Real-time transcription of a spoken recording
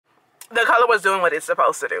the color was doing what it's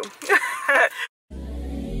supposed to do.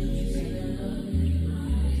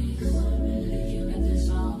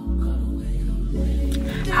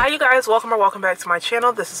 Hi you guys, welcome or welcome back to my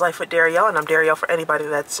channel. This is Life with Darielle, and I'm Darielle for anybody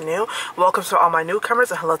that's new. Welcome to all my newcomers,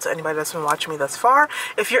 and hello to anybody that's been watching me thus far.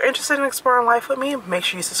 If you're interested in exploring life with me, make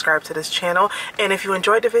sure you subscribe to this channel, and if you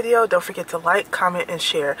enjoyed the video, don't forget to like, comment, and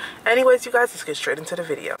share. Anyways, you guys, let's get straight into the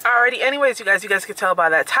video. Alrighty, anyways, you guys can tell by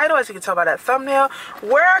that title, as you can tell by that thumbnail,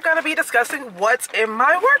 we're gonna be discussing what's in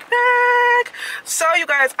my work bag. So you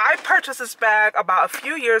guys, I purchased this bag about a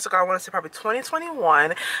few years ago. I want to say probably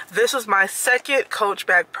 2021. This was my second Coach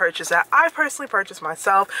bag purchase that I personally purchased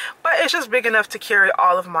myself, but it's just big enough to carry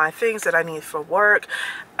all of my things that I need for work.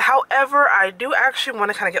 However, I do actually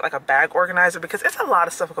want to kind of get like a bag organizer because it's a lot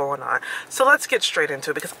of stuff going on. So let's get straight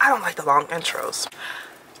into it because I don't like the long intros.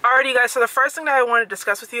 Alrighty you guys, so the first thing that I want to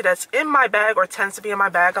discuss with you that's in my bag or tends to be in my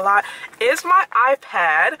bag a lot is my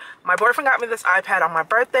iPad. My boyfriend got me this iPad on my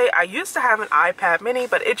birthday. I used to have an iPad mini,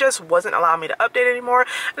 but it just wasn't allowing me to update anymore,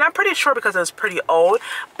 and I'm pretty sure because it was pretty old,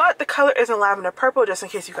 but the color isn't lavender purple, just in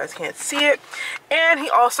case you guys can't see it. And he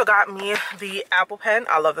also got me the Apple Pen.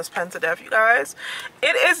 I love this pen to death, you guys.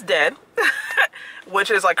 It is dead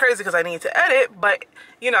which is like crazy because I need to edit, but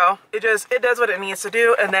you know, it does what it needs to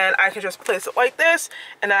do, and then I can just place it like this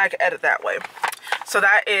and then I can edit that way. So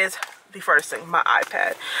that is the first thing, my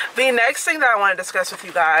iPad. The next thing that I want to discuss with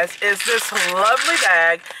you guys is this lovely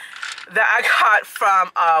bag that I got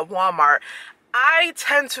from Walmart. I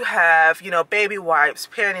tend to have, you know, baby wipes,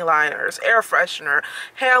 panty liners, air freshener,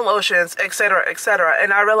 hand lotions, etc., etc.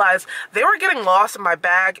 And I realized they were getting lost in my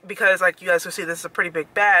bag because, like you guys will see, this is a pretty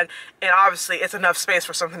big bag, and obviously it's enough space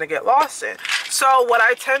for something to get lost in. So what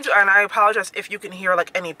I tend to, and I apologize if you can hear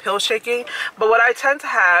like any pill shaking, but what I tend to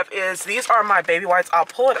have is, these are my baby wipes. I'll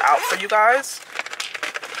pull it out for you guys.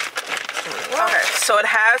 Okay, so it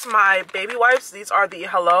has my baby wipes. These are the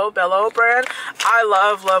Hello Bello brand. I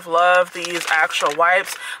love these actual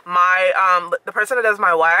wipes. My the person that does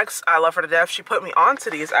my wax, I love her to death. She put me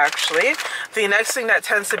onto these actually. The next thing that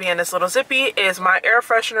tends to be in this little zippy is my air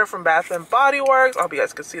freshener from Bath and Body Works. I hope you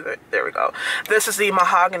guys can see that. There we go. This is the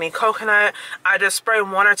Mahogany Coconut. I just spray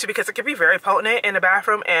one or two because it can be very potent in the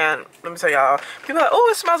bathroom, and let me tell y'all, people are like, oh,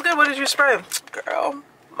 it smells good. What did you spray? Girl,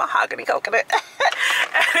 Mahogany Coconut.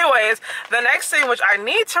 Anyways, the next thing which I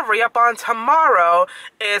need to re-up on tomorrow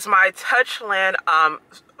is my Touchland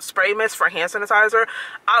spray mist for hand sanitizer.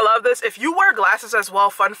 I love this. If you wear glasses as well,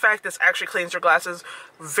 fun fact, this actually cleans your glasses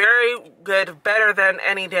very good, better than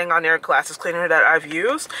any dang on air glasses cleaner that I've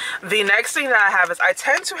used. The next thing that I have is, I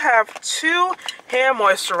tend to have two hand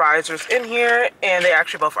moisturizers in here, and they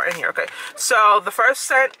actually both are in here. Okay, so the first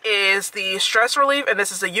scent is the Stress Relief, and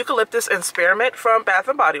this is the Eucalyptus and Spearmint from Bath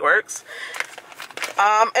and Body Works.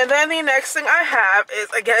 And then the next thing I have is,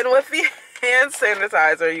 again, with the hand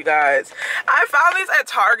sanitizer, you guys. I found these at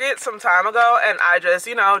Target some time ago, and I just,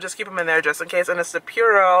 you know, just keep them in there just in case. And it's the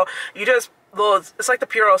Puro. It's like the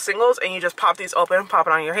Puro singles, and you just pop these open, pop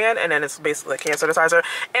it on your hand, and then it's basically like hand sanitizer.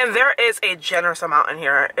 And there is a generous amount in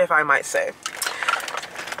here, if I might say.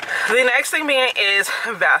 The next thing being is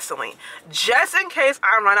Vaseline. Just in case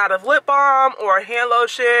I run out of lip balm or hand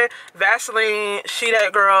lotion, Vaseline, she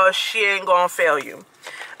that girl, she ain't gonna fail you.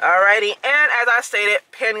 Alrighty, and as I stated,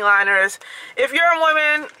 panty liners. If you're a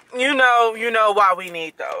woman, you know why we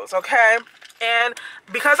need those, okay? And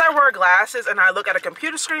because I wear glasses and I look at a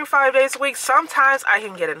computer screen 5 days a week, sometimes I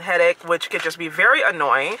can get a headache, which could just be very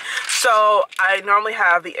annoying. So I normally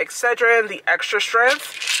have the Excedrin, the extra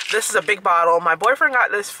strength. This is a big bottle. My boyfriend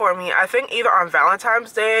got this for me, I think either on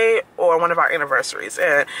Valentine's Day or one of our anniversaries.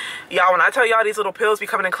 And y'all, when I tell y'all, these little pills be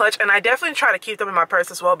coming in clutch, and I definitely try to keep them in my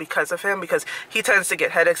purse as well because of him, because he tends to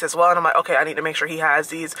get headaches as well. And I'm like, okay, I need to make sure he has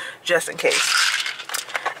these just in case.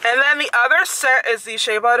 And then the other set is the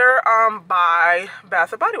Shea Butter by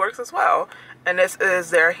Bath & Body Works as well. And this is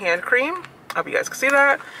their hand cream. I hope you guys can see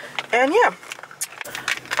that. And yeah.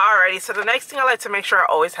 Alrighty, so the next thing I like to make sure I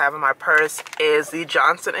always have in my purse is the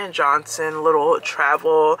Johnson & Johnson little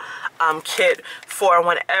travel kit for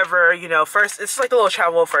whenever, you know, it's like the little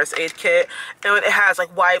travel first aid kit, and it has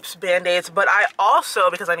like wipes, band-aids, but I also,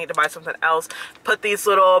 because I need to buy something else, put these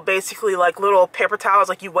little, basically like little paper towels,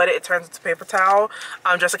 like you wet it, it turns into paper towel,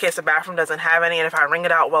 just in case the bathroom doesn't have any, and if I wring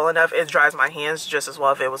it out well enough, it dries my hands just as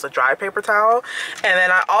well if it was a dry paper towel. And then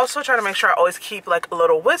I also try to make sure I always keep like a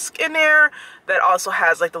little whisk in there that also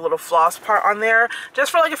has like the little floss part on there,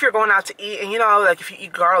 just for like if you're going out to eat, and you know, like if you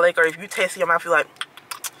eat garlic or if you taste it in your mouth, you're like,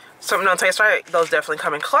 something don't taste right, those definitely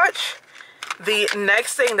come in clutch. The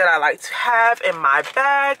next thing that I like to have in my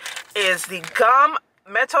bag is the gum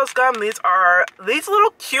Mentos gum. These are these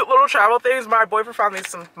little cute little travel things. My boyfriend found these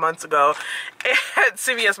some months ago at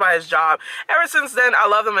CVS by his job. Ever since then, I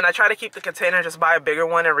love them, and I try to keep the container, just buy a bigger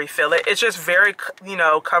one and refill it. It's just very, you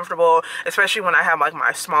know, comfortable, especially when I have like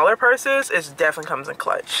my smaller purses. It definitely comes in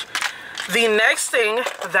clutch. The next thing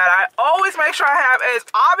that I always make sure I have is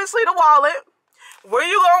obviously the wallet. Where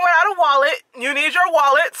you going without a wallet? You need your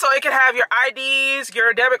wallet so it can have your IDs,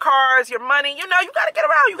 your debit cards, your money. You know, you gotta get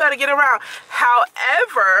around. You gotta get around.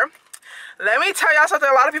 However, let me tell y'all something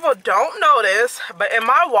a lot of people don't notice, but in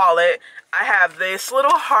my wallet, I have this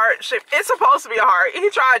little heart shape. It's supposed to be a heart. He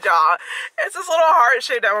tried, y'all. It's this little heart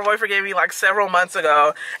shape that my boyfriend gave me like several months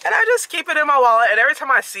ago. And I just keep it in my wallet. And every time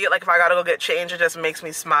I see it, like if I gotta go get change, it just makes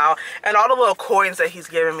me smile. And all the little coins that he's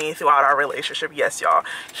given me throughout our relationship. Yes, y'all.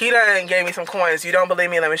 He done gave me some coins. You don't believe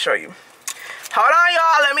me? Let me show you. Hold on,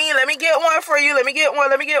 y'all. Let me get one for you. Let me get one.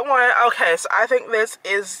 Okay, so I think this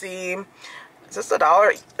is the... Is this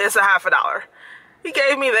 $1? It's a half $1. He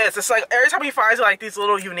gave me this. It's like every time he finds like these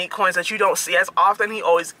little unique coins that you don't see as often, he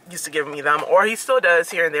always used to give me them, or he still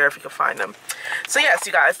does here and there if he can find them. So yes,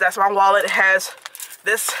 you guys, that's my wallet. It has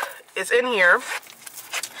this. It's in here.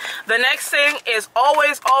 The next thing is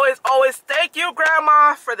always thank you,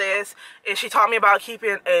 Grandma, for this. And she taught me about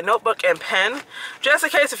keeping a notebook and pen, just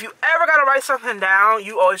in case if you ever gotta write something down,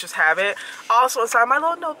 you always just have it. Also inside my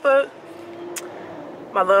little notebook.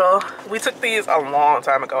 We took these a long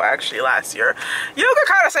time ago, actually, last year. You can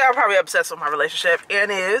kind of say I'm probably obsessed with my relationship,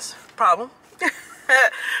 and is a problem.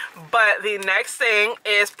 But the next thing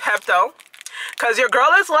is Pepto, because your girl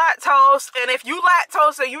is lactose, and if you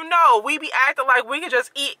lactose, then you know we be acting like we can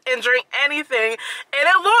just eat and drink anything, and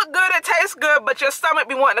it look good, it tastes good, but your stomach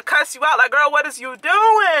be wanting to cuss you out like, girl, what is you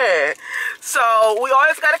doing? So we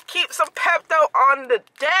always got to keep some Pepto on the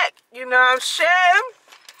deck, you know what I'm saying?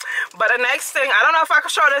 But the next thing, I don't know if I can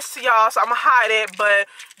show this to y'all, so I'm gonna hide it, but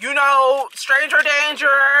you know, stranger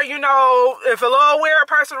danger, you know, if a little weird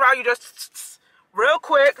person around you, just real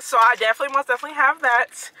quick. So I most definitely have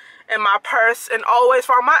that in my purse, and always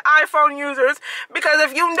for my iPhone users, because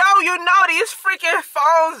if you know these freaking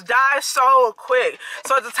phones die so quick.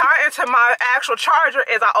 So to tie into my actual charger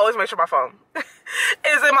is I always make sure my phone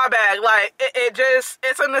is in my bag. Like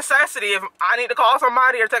it's a necessity if I need to call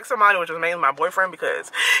somebody or text somebody, which is mainly my boyfriend, because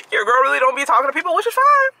your girl really don't be talking to people, which is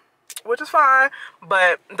fine,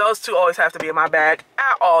 but those two always have to be in my bag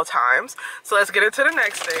at all times. So let's get into the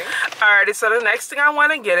next thing. Alrighty, so the next thing I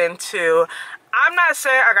want to get into, I'm not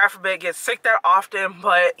saying I, God forbid, get sick that often,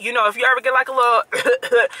 but you know, if you ever get like a little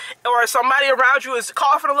or somebody around you is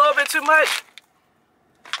coughing a little bit too much,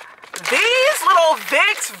 these little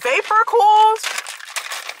Vicks Vapor Cools,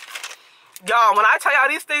 y'all, when I tell y'all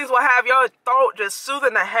these things will have your throat just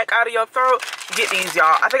soothing the heck out of your throat, get these,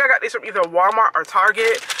 y'all. I think I got these from either Walmart or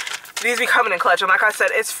Target. These be coming in clutch, and like I said,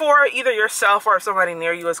 it's for either yourself or if somebody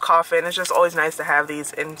near you is coughing. It's just always nice to have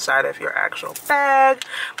these inside of your actual bag.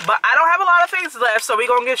 But I don't have a lot of things left, so we're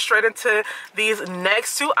gonna get straight into these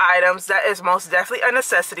next two items. That is most definitely a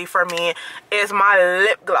necessity for me, is my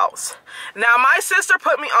lip gloss. Now my sister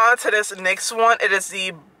put me on to this next one. It is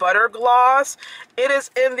the Butter Gloss. It is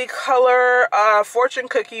in the color Fortune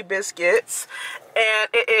Cookie Biscuits, and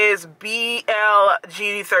it is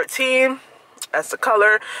BLG13. That's the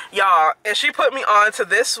color, y'all. And she put me on to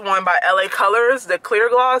this one by LA Colors, the clear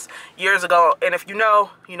gloss, years ago. And if you know,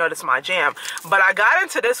 this is my jam. But I got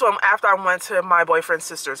into this one after I went to my boyfriend's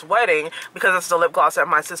sister's wedding, because it's the lip gloss that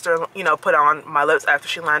my sister, put on my lips after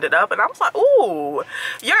she lined it up. And I was like, ooh,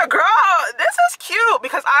 yeah, girl, this is cute.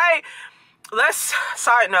 Because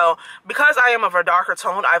side note, because I am of a darker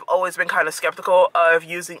tone, I've always been kind of skeptical of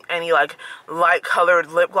using any like light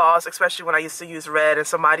colored lip gloss, especially when I used to use red, and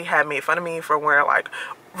somebody had made fun of me for wearing like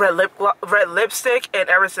red lipstick, and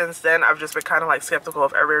ever since then I've just been kind of like skeptical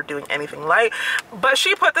of ever doing anything light. But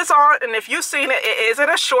she put this on, and if you've seen it, it is in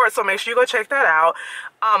a short, so make sure you go check that out.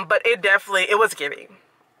 But it was giving.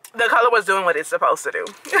 The color was doing what it's supposed to do.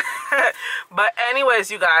 But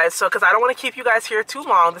anyways, you guys, so because I don't want to keep you guys here too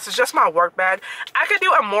long, this is just my work bag. I could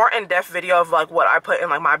do a more in-depth video of like what I put in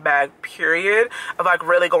like my bag, period, of like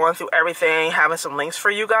really going through everything, having some links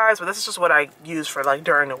for you guys, but this is just what I use for like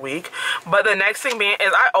during the week. But the next thing being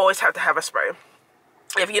is I always have to have a spray.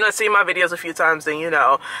 If you don't see my videos a few times, then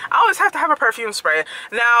I always have to have a perfume spray.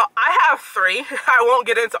 Now, I have 3. I won't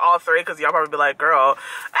get into all 3 because y'all probably be like, girl,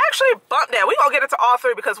 actually bump that. We gonna get into all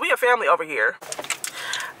 3 because we a family over here.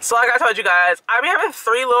 So like I told you guys, I be having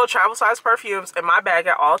 3 little travel size perfumes in my bag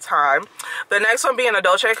at all time. The next one being a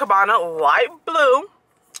Dolce & Gabbana light blue.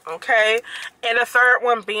 Okay, and the third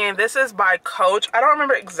one being, this is by Coach. I don't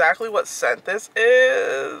remember exactly what scent this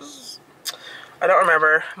is. I don't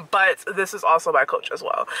remember, but this is also by Coach as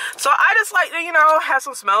well. So I just like to, you know, have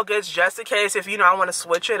some smell goods just in case if, you know, I want to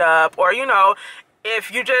switch it up, or, you know,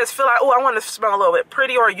 if you just feel like, oh, I want to smell a little bit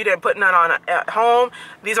pretty, or you didn't put none on at home,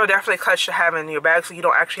 these are definitely clutch to have in your bag so you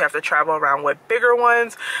don't actually have to travel around with bigger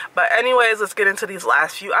ones. But anyways, let's get into these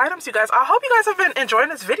last few items, you guys. I hope you guys have been enjoying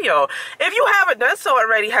this video. If you haven't done so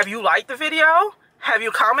already, have you liked the video? Have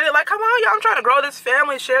you commented? Like, come on, y'all, I'm trying to grow this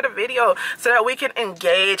family. Share the video so that we can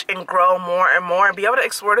engage and grow more and more and be able to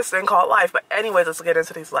explore this thing called life. But anyways, let's get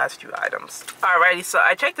into these last few items. Alrighty, so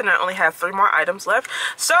I checked and I only have 3 more items left.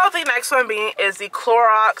 So the next one being is the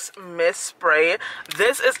Clorox Mist Spray.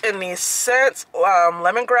 This is in the scent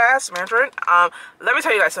lemongrass mandarin. Let me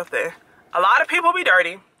tell you guys something. A lot of people be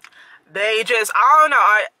dirty. They just, I don't know,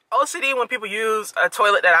 OCD when people use a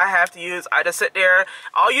toilet that I have to use. I just sit there.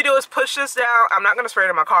 All you do is push this down. I'm not going to spray it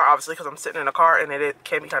in my car, obviously, because I'm sitting in a car and it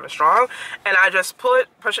can be kind of strong. And I just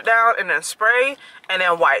push it down and then spray and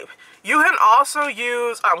then wipe. You can also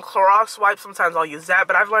use Clorox wipes. Sometimes I'll use that,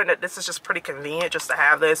 but I've learned that this is just pretty convenient just to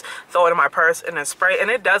have this, throw it in my purse, and then spray.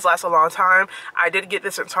 And it does last a long time. I did get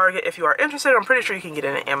this in Target. If you are interested, I'm pretty sure you can get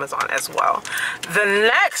it in Amazon as well. The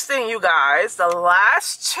next thing, you guys, the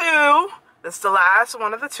last 2... this is the last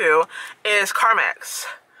one of the 2, is Carmex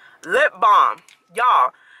lip balm. Y'all,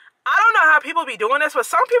 I don't know how people be doing this, but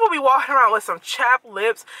some people be walking around with some chapped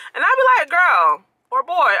lips, and I be like, girl or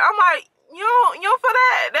boy, I'm like, you don't feel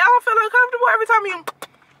that? They don't feel uncomfortable every time you,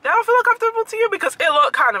 they don't feel uncomfortable to you? Because it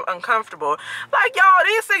look kind of uncomfortable. Like, y'all,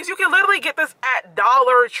 these things, you can literally get this at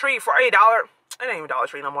Dollar Tree for $1. It ain't even Dollar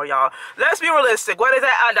Tree no more, y'all. Let's be realistic. What is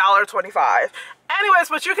that? $1.25. Anyways,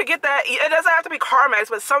 but you could get that. It doesn't have to be Carmex,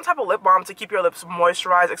 but some type of lip balm to keep your lips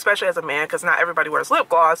moisturized, especially as a man, because not everybody wears lip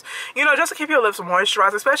gloss. You know, just to keep your lips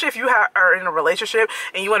moisturized, especially if you are in a relationship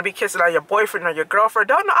and you want to be kissing on your boyfriend or your girlfriend.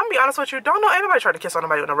 Don't know, I'm gonna be honest with you, don't know anybody trying to kiss on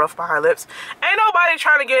nobody with no rough behind lips. Ain't nobody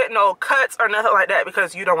trying to get no cuts or nothing like that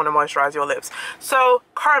because you don't want to moisturize your lips. So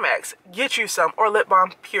Carmex, get you some, or lip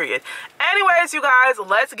balm, period. Anyways, you guys,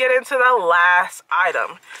 let's get into the last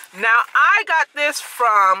item. Now, I got this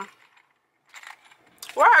from,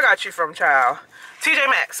 where I got you from, child? TJ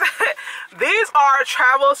Maxx. These are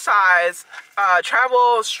travel size,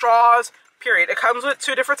 travel straws, period. It comes with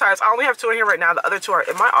 2 different types. I only have 2 in here right now. The other 2 are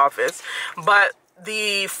in my office. But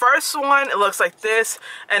the first one, it looks like this.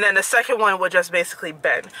 And then the second one will just basically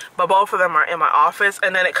bend. But both of them are in my office.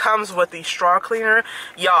 And then it comes with the straw cleaner.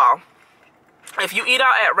 Y'all, if you eat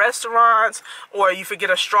out at restaurants, or you forget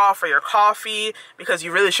a straw for your coffee because you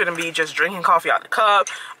really shouldn't be just drinking coffee out the cup,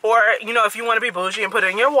 or, you know, if you want to be bougie and put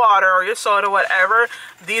it in your water or your soda, whatever,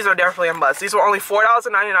 these are definitely a must. These were only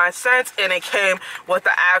 $4.99, and it came with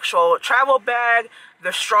the actual travel bag,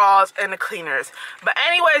 the straws, and the cleaners. But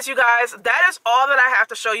anyways, you guys, that is all that I have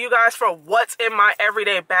to show you guys for what's in my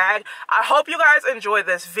everyday bag. I hope you guys enjoyed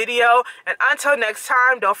this video, and until next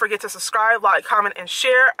time, don't forget to subscribe, like, comment, and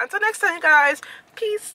share. Until next time, guys, peace.